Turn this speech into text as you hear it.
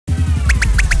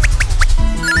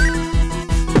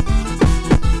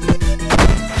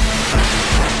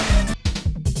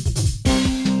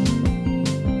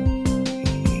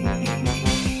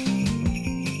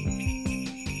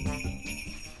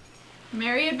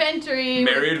Adventory.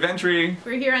 Merry Adventory.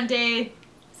 We're here on day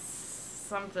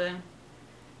something.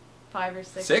 5 or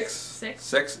 6. 6? 6.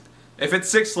 6. If it's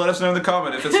 6, let us know in the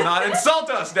comment. If it's not, insult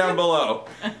us down below.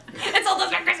 Insult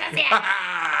us for Christmas,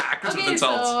 yeah! Christmas Okay,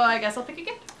 insults. so I guess I'll pick a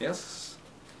gift. Yes.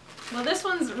 Well, this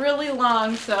one's really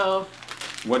long, so...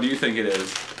 What do you think it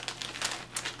is?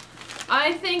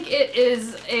 I think it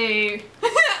is a... I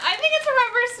think it's a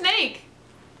rubber snake.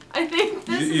 I think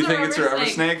this is You a think rubber it's a rubber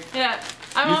snake? Yeah.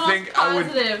 I'm You almost think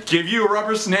positive. I would give you a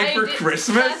rubber snake for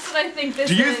Christmas? That's what I think this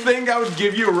is. Do you is. think I would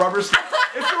give you a rubber snake?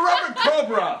 It's a rubber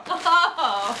cobra!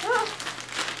 Oh.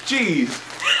 Jeez.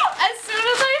 As soon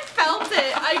as I felt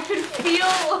it, I could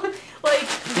feel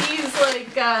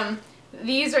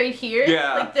these right here.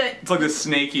 Yeah. It's like the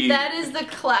snaky. That is the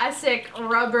classic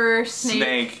rubber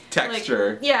snake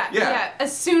texture. Yeah.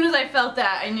 As soon as I felt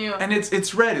that, I knew. And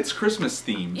it's red. It's Christmas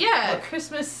themed. Yeah, Look.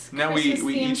 Christmas. Now we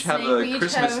each have a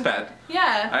Christmas pet.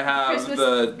 Yeah. I have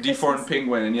the deformed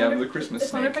penguin, and you have the Christmas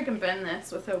snake. I wonder if I can bend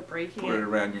this without breaking Put it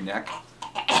around your neck.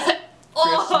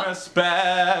 Oh. Christmas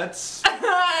pets.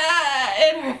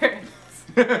 It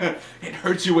hurts. It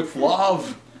hurts you with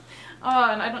love.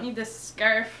 Oh, and I don't need this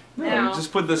scarf now. No,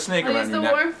 just put the snake I'll around use your the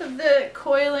neck. warmth of the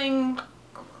coiling.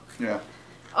 Yeah.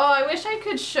 Oh, I wish I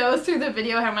could show through the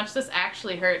video how much this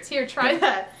actually hurts. Here, try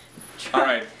that. All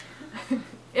right.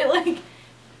 It like.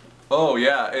 Oh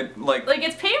yeah, it like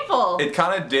it's painful. It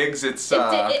kind of digs its.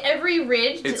 Every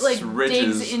ridge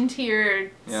ridges. digs into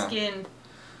your skin.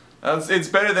 It's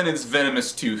better than its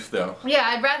venomous tooth, though. Yeah,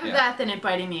 I'd rather that than it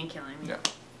biting me and killing me. Yeah.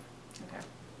 Okay.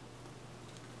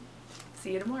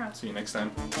 See you tomorrow. See you next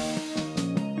time.